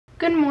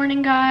Good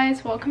morning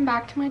guys, welcome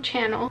back to my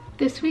channel.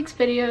 This week's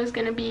video is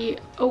gonna be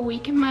a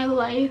week in my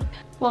life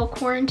while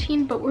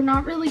quarantined, but we're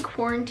not really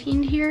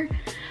quarantined here.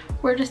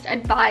 We're just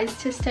advised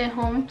to stay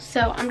home.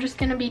 So I'm just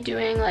gonna be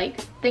doing like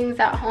things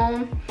at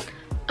home.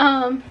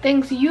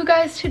 Things you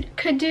guys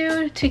could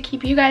do to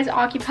keep you guys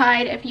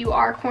occupied if you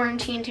are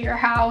quarantined to your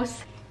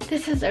house.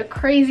 This is a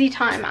crazy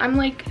time. I'm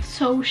like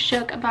so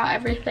shook about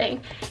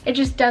everything. It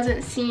just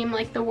doesn't seem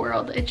like the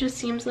world. It just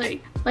seems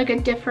like a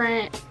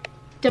different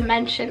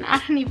dimension. I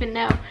don't even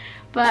know,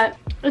 but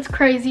it's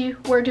crazy.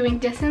 We're doing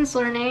distance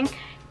learning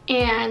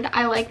and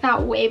I like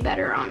that way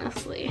better,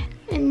 honestly.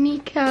 And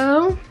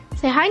Nico,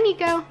 say hi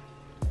Nico.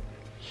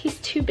 He's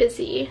too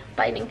busy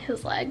biting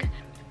his leg.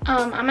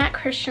 I'm at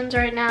Christian's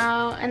right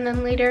now, and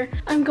then later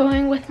I'm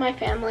going with my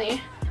family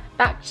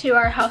back to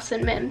our house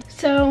in Mim.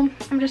 So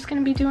I'm just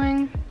gonna be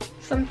doing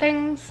some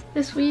things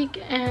this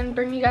week and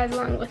bring you guys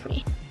along with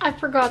me. I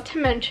forgot to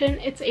mention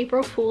it's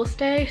April Fool's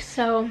Day,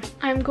 so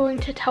I'm going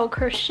to tell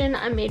Christian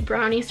I made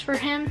brownies for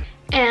him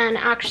and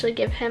actually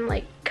give him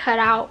like cut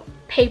out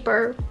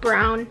paper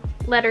brown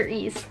letter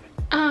E's.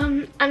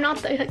 I'm not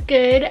that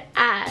good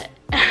at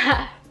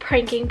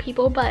pranking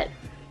people, but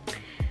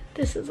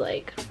this is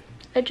like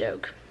a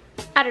joke.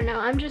 I don't know,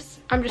 I'm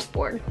just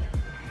bored.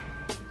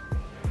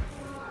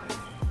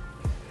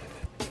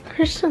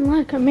 Christian,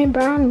 look, I made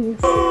brownies.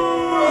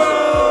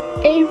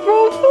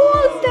 April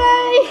Fool's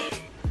Day!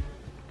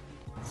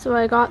 So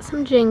I got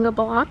some Jenga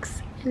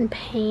blocks and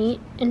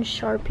paint and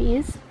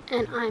Sharpies,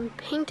 and I'm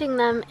painting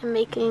them and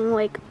making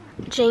like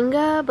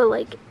Jenga, but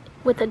like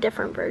with a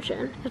different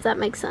version, if that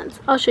makes sense.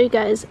 I'll show you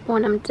guys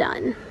when I'm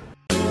done.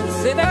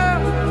 Sit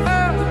up,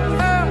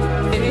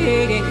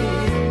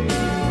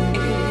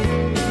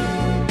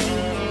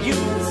 you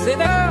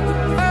sit up,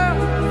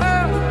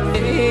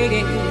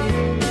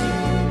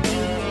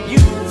 you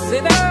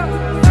sit up.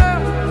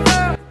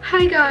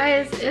 Hi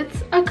guys,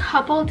 it's a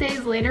couple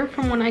days later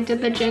from when I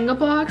did the Jenga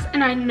blocks,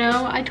 and I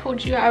know I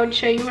told you I would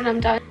show you when I'm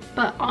done,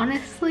 but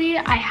honestly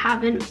I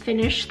haven't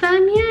finished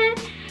them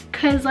yet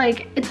because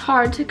like it's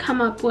hard to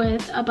come up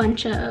with a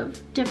bunch of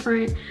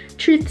different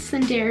truths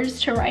and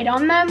dares to write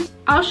on them.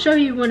 I'll show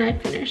you when I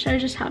finish. I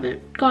just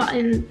haven't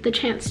gotten the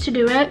chance to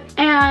do it.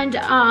 And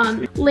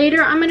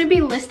later I'm gonna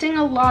be listing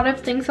a lot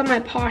of things on my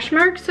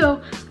Poshmark,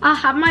 so I'll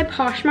have my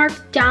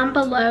Poshmark down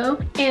below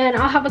and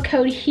I'll have a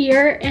code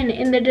here and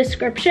in the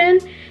description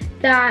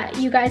that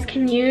you guys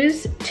can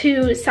use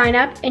to sign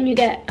up, and you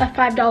get a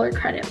 $5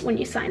 credit when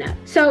you sign up.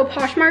 So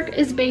Poshmark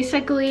is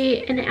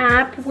basically an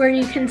app where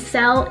you can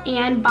sell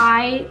and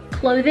buy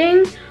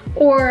clothing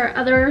or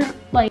other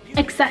like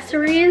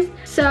accessories.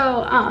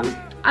 So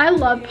I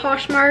love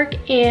Poshmark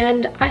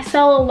and I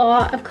sell a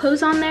lot of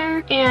clothes on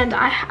there, and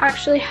I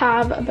actually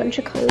have a bunch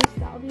of clothes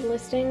that I'll be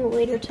listing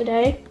later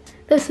today.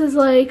 This is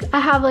like, I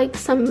have like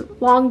some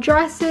long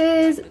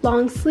dresses,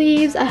 long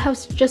sleeves, I have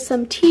just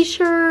some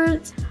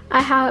t-shirts,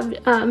 I have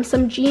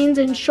some jeans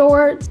and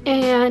shorts,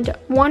 and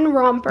one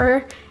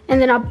romper, and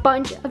then a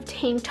bunch of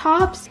tank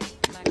tops.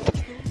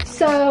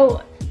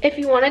 So if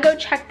you want to go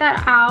check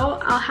that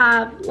out, I'll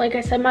have, like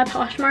I said, my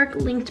Poshmark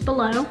linked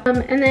below.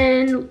 And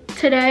then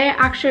today,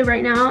 actually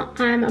right now,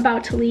 I'm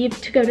about to leave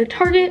to go to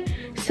Target,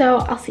 so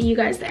I'll see you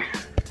guys there.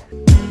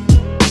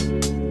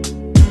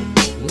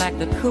 Like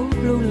the cool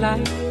blue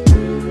light.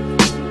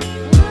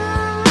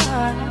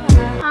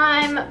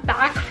 I'm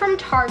back from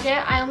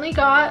Target. I only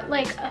got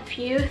like a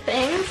few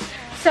things,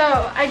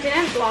 so I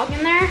didn't vlog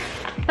in there,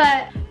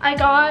 but I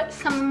got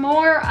some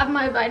more of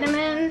my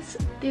vitamins.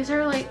 These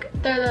are like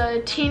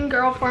the Teen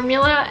Girl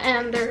formula,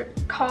 and they're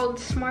called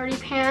Smarty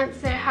Pants.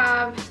 They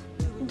have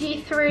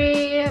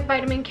D3,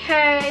 vitamin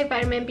K,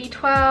 vitamin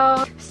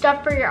B12,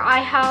 stuff for your eye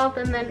health,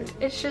 and then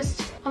it's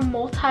just a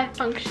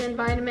multi-function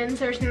vitamins.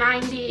 There's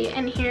 90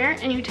 in here,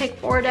 and you take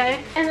 4 a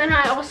day. And then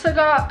I also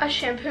got a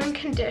shampoo and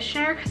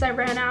conditioner because I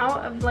ran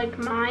out of like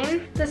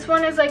mine. This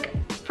one is like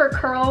for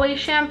curly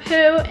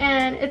shampoo,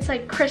 and it's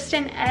like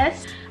Kristen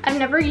S. I've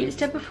never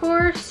used it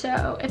before,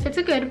 so if it's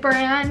a good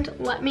brand,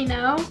 let me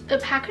know. The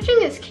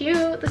packaging is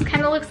cute. This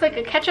kind of looks like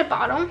a ketchup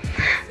bottle.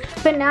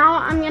 But now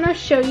I'm gonna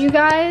show you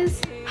guys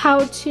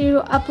how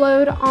to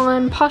upload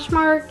on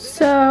Poshmark.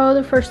 So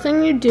the first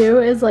thing you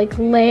do is like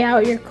lay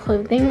out your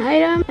clothing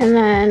item, and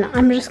then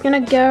I'm just gonna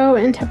go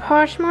into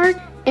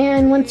Poshmark,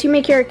 and once you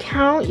make your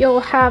account, you'll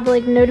have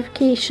like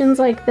notifications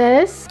like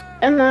this,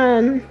 and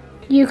then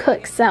you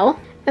click sell.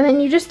 And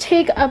then you just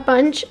take a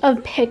bunch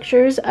of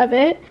pictures of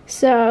it.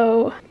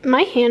 So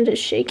my hand is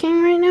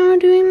shaking right now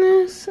doing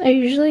this. I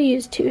usually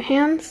use 2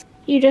 hands.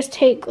 You just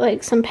take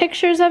like some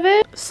pictures of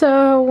it.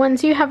 So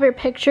once you have your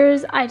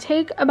pictures, I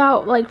take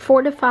about like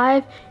 4 to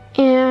 5,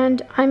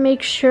 and I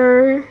make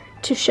sure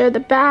to show the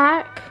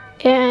back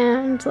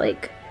and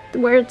like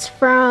where it's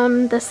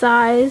from, the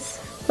size,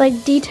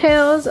 like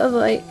details of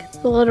like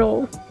the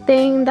little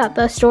thing that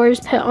the stores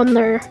put on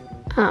their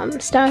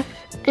stuff,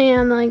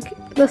 and like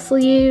the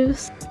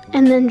sleeves,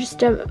 and then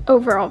just an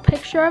overall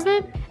picture of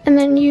it. And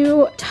then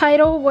you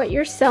title what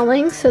you're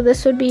selling. So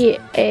this would be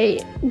a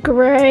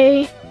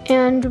gray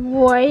and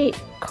white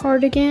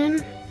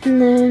cardigan.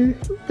 And then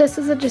this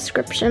is a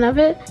description of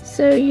it.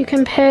 So you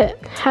can put,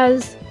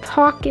 has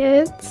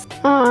pockets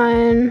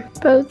on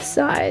both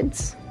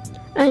sides.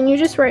 And you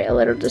just write a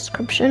little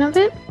description of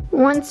it.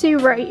 Once you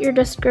write your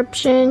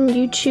description,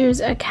 you choose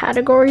a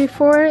category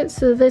for it.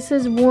 So this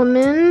is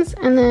women's,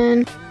 and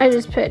then I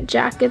just put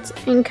jackets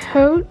and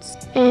coats,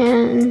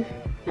 and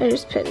I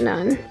just put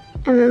none.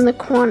 And then the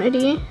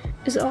quantity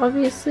is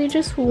obviously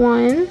just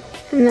 1.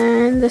 And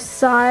then the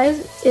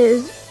size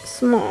is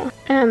small.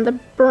 And the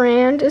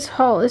brand is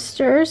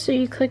Hollister, so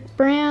you click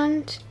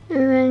brand,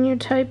 and then you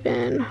type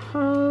in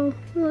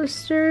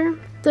Hollister.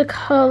 The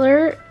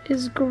color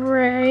is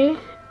gray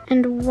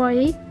and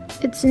white.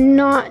 It's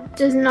not,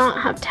 does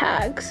not have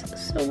tags,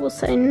 so we'll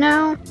say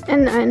no.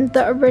 And then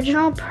the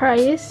original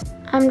price,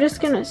 I'm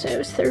just gonna say it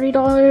was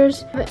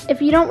 $30. But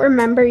if you don't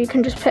remember, you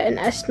can just put an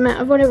estimate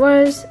of what it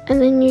was,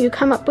 and then you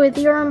come up with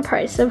your own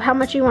price of how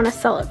much you want to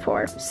sell it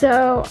for.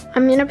 So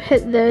I'm gonna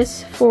put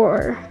this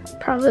for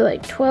probably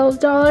like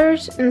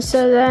 $12, and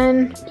so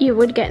then you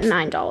would get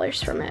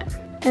 $9 from it.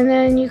 And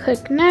then you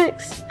click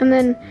next, and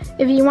then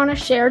if you want to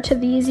share to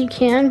these you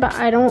can, but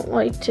I don't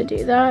like to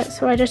do that,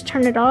 so I just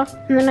turn it off.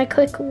 And then I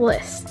click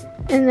list,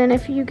 and then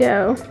if you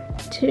go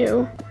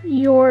to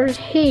your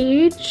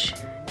page,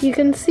 you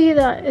can see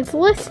that it's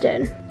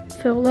listed.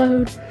 Fill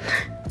load.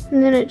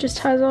 And then it just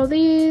has all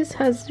these,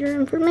 has your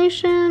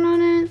information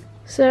on it.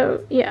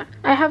 So yeah,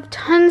 I have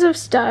tons of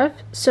stuff,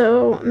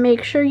 so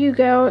make sure you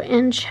go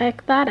and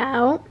check that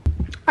out.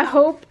 I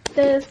hope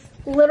this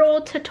little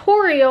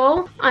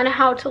tutorial on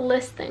how to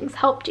list things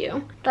helped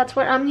you. That's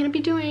what I'm gonna be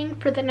doing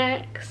for the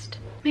next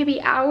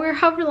maybe hour,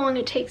 however long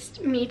it takes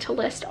me to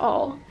list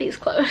all these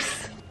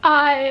clothes.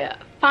 I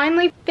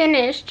finally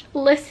finished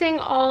listing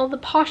all the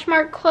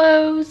Poshmark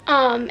clothes,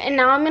 and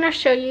now I'm gonna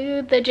show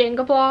you the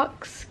Jenga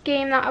blocks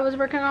game that I was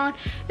working on.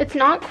 It's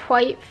not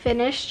quite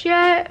finished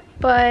yet,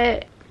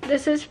 but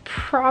this is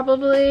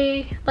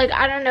probably, like,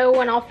 I don't know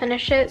when I'll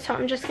finish it, so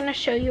I'm just gonna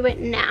show you it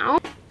now.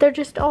 They're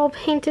just all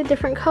painted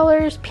different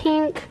colors,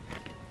 pink,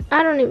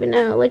 I don't even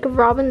know, like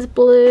robin's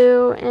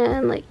blue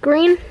and like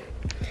green.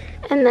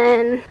 And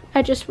then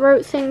I just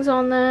wrote things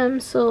on them,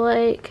 so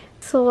like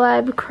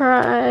celeb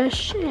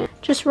crush and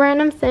just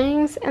random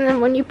things. And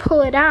then when you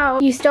pull it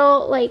out, you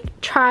still like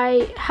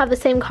have the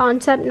same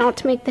concept, not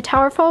to make the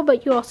tower fall,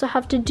 but you also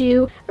have to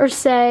do or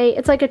say,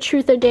 it's like a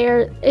truth or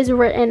dare is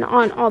written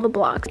on all the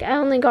blocks. I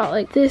only got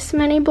like this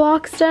many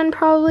blocks done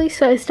probably,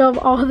 so I still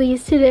have all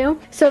these to do.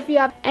 So if you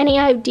have any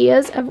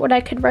ideas of what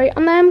I could write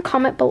on them,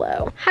 comment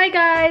below. Hi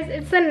guys,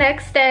 it's the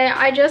next day.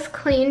 I just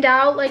cleaned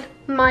out like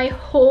my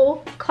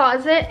whole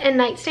closet and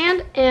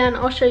nightstand, and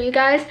I'll show you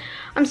guys.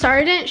 I'm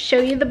sorry I didn't show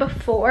you the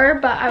before,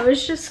 but I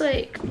was just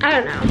like, I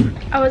don't know,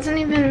 I wasn't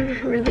even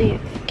really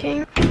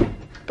thinking.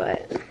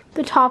 But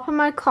the top of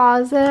my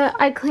closet,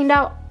 I cleaned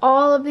out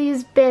all of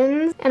these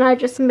bins and I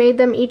just made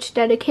them each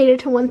dedicated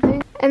to one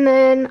thing. And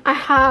then I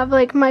have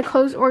like my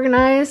clothes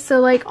organized, so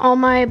like all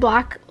my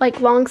black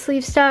like long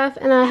sleeve stuff,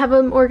 and I have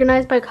them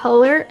organized by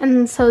color,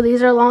 and so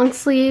these are long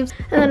sleeves.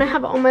 And then I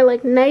have all my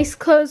like nice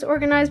clothes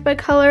organized by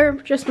color,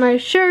 just my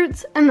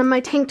shirts and then my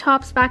tank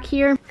tops back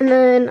here. And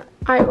then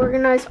I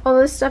organized all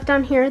this stuff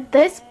down here.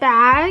 This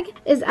bag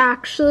is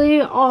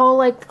actually all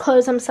like the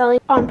clothes I'm selling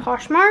on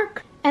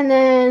Poshmark. And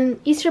then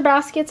Easter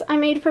baskets I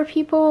made for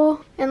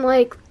people, and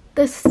like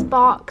this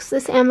box,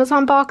 this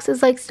Amazon box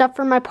is like stuff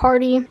for my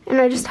party.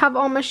 And I just have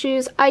all my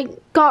shoes. I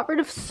got rid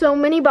of so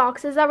many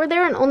boxes that were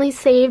there and only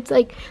saved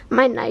like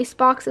my nice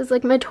boxes,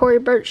 like my Tory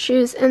Burch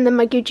shoes and then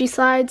my Gucci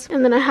slides.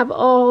 And then I have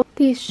all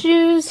these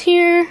shoes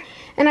here,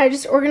 and I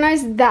just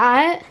organized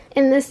that.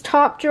 In this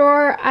top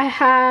drawer I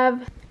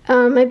have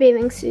my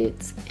bathing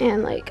suits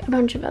and like a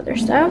bunch of other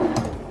stuff.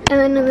 And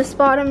then in this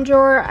bottom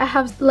drawer I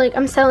have like,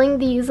 I'm selling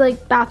these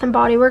like Bath and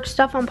Body Works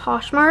stuff on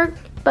Poshmark.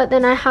 But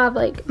then I have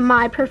like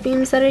my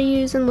perfumes that I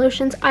use and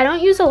lotions. I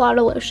don't use a lot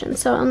of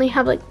lotions, so I only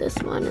have like this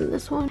one and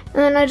this one. And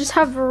then I just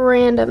have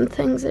random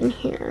things in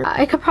here.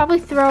 I could probably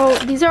throw,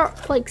 these are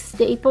like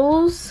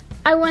staples.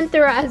 I went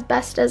through it as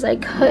best as I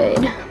could.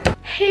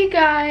 Hey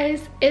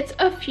guys, it's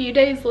a few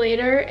days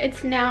later.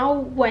 It's now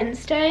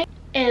Wednesday.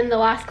 And the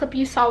last clip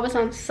you saw was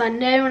on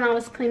Sunday when I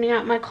was cleaning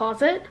out my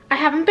closet. I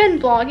haven't been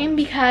vlogging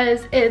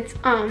because it's,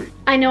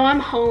 I know I'm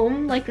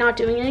home, like not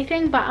doing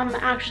anything, but I'm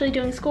actually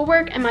doing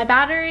schoolwork and my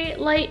battery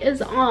light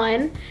is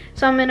on.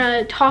 So I'm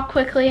gonna talk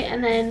quickly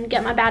and then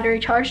get my battery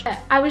charged.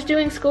 I was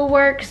doing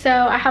schoolwork, so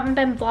I haven't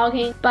been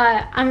vlogging,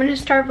 but I'm gonna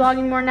start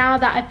vlogging more now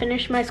that I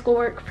finished my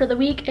schoolwork for the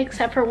week,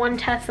 except for one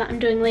test that I'm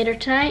doing later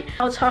tonight.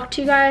 I'll talk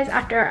to you guys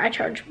after I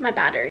charge my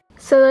battery.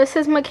 So this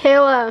is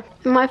Michaela.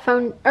 My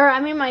phone, or I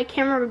mean my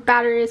camera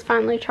battery is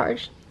finally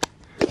charged.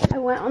 I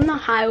went on the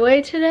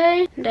highway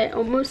today and I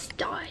almost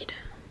died.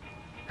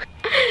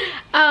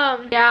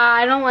 Yeah,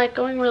 I don't like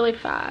going really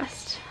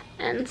fast.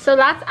 And so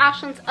that's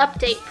Ashlyn's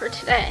update for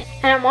today.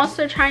 And I'm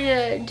also trying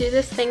to do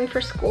this thing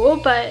for school,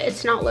 but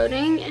it's not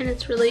loading and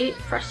it's really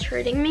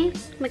frustrating me.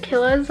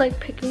 Michaela is like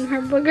picking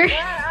her booger.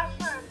 Yeah,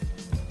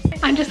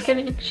 I'm just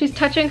kidding. She's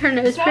touching her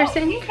nose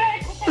piercing.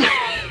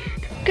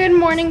 Good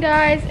morning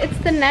guys, it's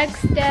the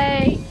next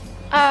day.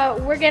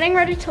 we're getting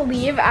ready to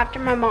leave after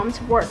my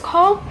mom's work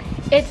call.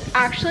 It's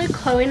actually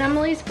Chloe and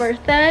Emily's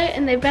birthday,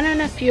 and they've been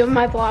in a few of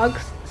my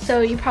vlogs,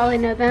 so you probably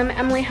know them.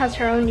 Emily has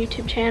her own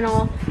YouTube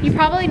channel. You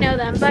probably know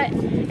them, but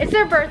it's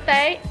their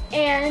birthday,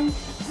 and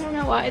I don't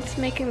know why it's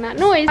making that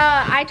noise.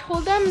 I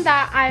told them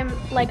that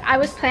I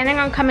was planning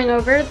on coming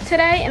over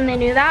today, and they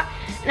knew that.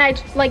 And I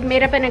like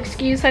made up an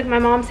excuse, like my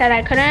mom said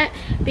I couldn't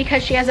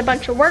because she has a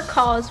bunch of work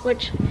calls,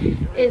 which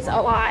is a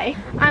lie.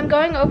 I'm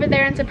going over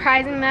there and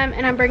surprising them,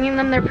 and I'm bringing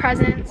them their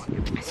presents.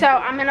 So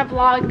I'm gonna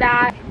vlog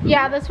that.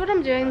 Yeah, that's what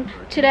I'm doing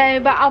today,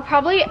 but I'll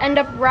probably end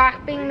up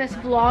wrapping this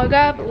vlog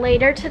up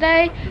later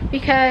today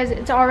because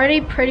it's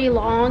already pretty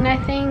long, I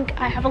think.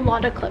 I have a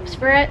lot of clips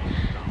for it.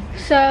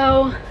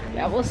 So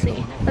yeah, we'll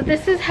see. But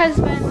this has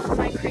been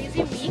my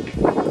crazy week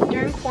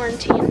during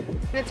quarantine.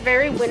 It's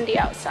very windy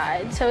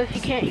outside, so if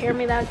you can't hear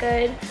me that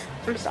good,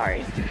 I'm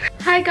sorry.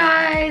 Hi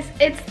guys,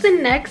 it's the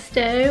next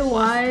day.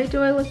 Why do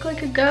I look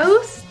like a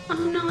ghost?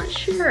 I'm not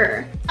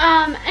sure.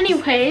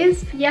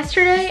 Anyways,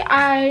 yesterday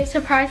I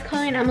surprised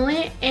Chloe and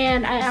Emily,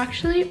 and I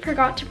actually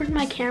forgot to bring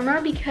my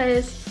camera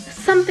because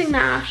something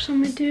that Ashlyn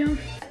would do.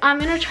 I'm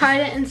gonna try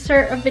to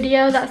insert a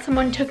video that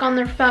someone took on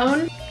their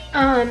phone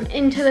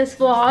into this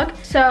vlog.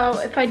 So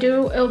if I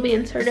do, it'll be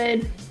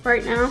inserted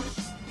right now.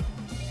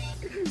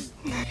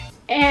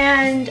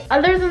 And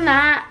other than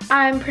that,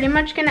 I'm pretty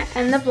much gonna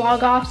end the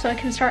vlog off so I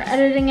can start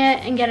editing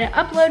it and get it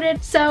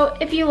uploaded. So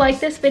if you like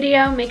this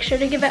video, make sure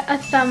to give it a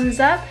thumbs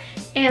up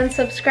and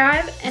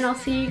subscribe, and I'll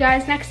see you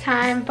guys next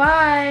time.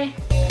 Bye.